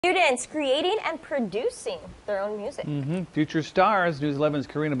Students creating and producing their own music. Future stars. News 11's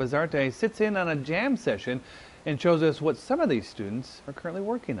Karina Bazarte sits in on a jam session and shows us what some of these students are currently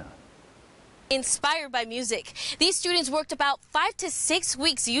working on. Inspired by music, these students worked about 5 to 6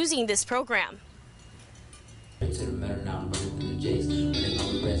 weeks using this program.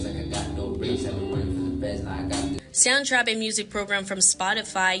 Soundtrap, a music program from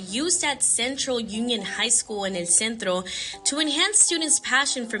Spotify used at Centro Union High School and in Centro to enhance students'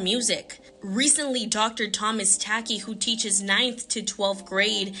 passion for music. Recently, Dr. Thomas Tacky, who teaches 9th to 12th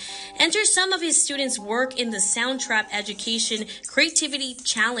grade, entered some of his students' work in the Soundtrap Education Creativity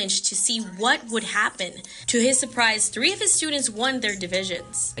Challenge to see what would happen. To his surprise, 3 of his students won their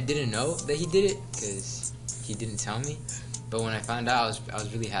divisions. I didn't know that he did it because he didn't tell me. But when I found out, I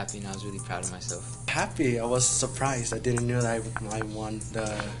was really happy and I was really proud of myself. Happy, I was surprised. I didn't know that I won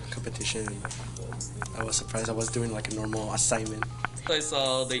the competition. I was surprised. I was doing like a normal assignment. I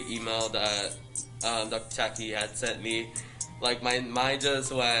saw the email that Dr. Tacky had sent me. Like my mind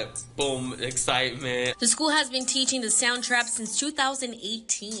just went boom, excitement. The school has been teaching the Soundtrap since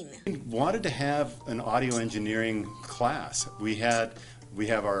 2018. We wanted to have an audio engineering class. We have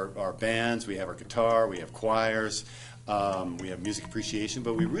our bands, we have our guitar, we have choirs, we have music appreciation,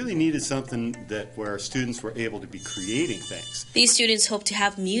 but we really needed something where students were able to be creating things. These students hope to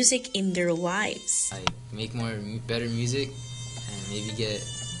have music in their lives. I make better music and maybe get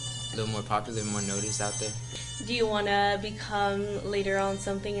a little more popular, more noticed out there. Do you want to become later on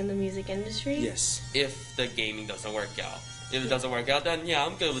something in the music industry? Yes. If the gaming doesn't work out. If it doesn't work out, then yeah,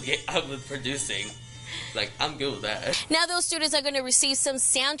 I'm good with producing. Like, I'm good with that. Now those students are going to receive some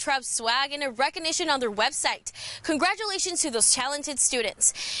Soundtrap swag and a recognition on their website. Congratulations to those talented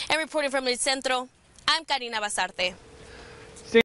students. And reporting from El Centro, I'm Karina Bazarte.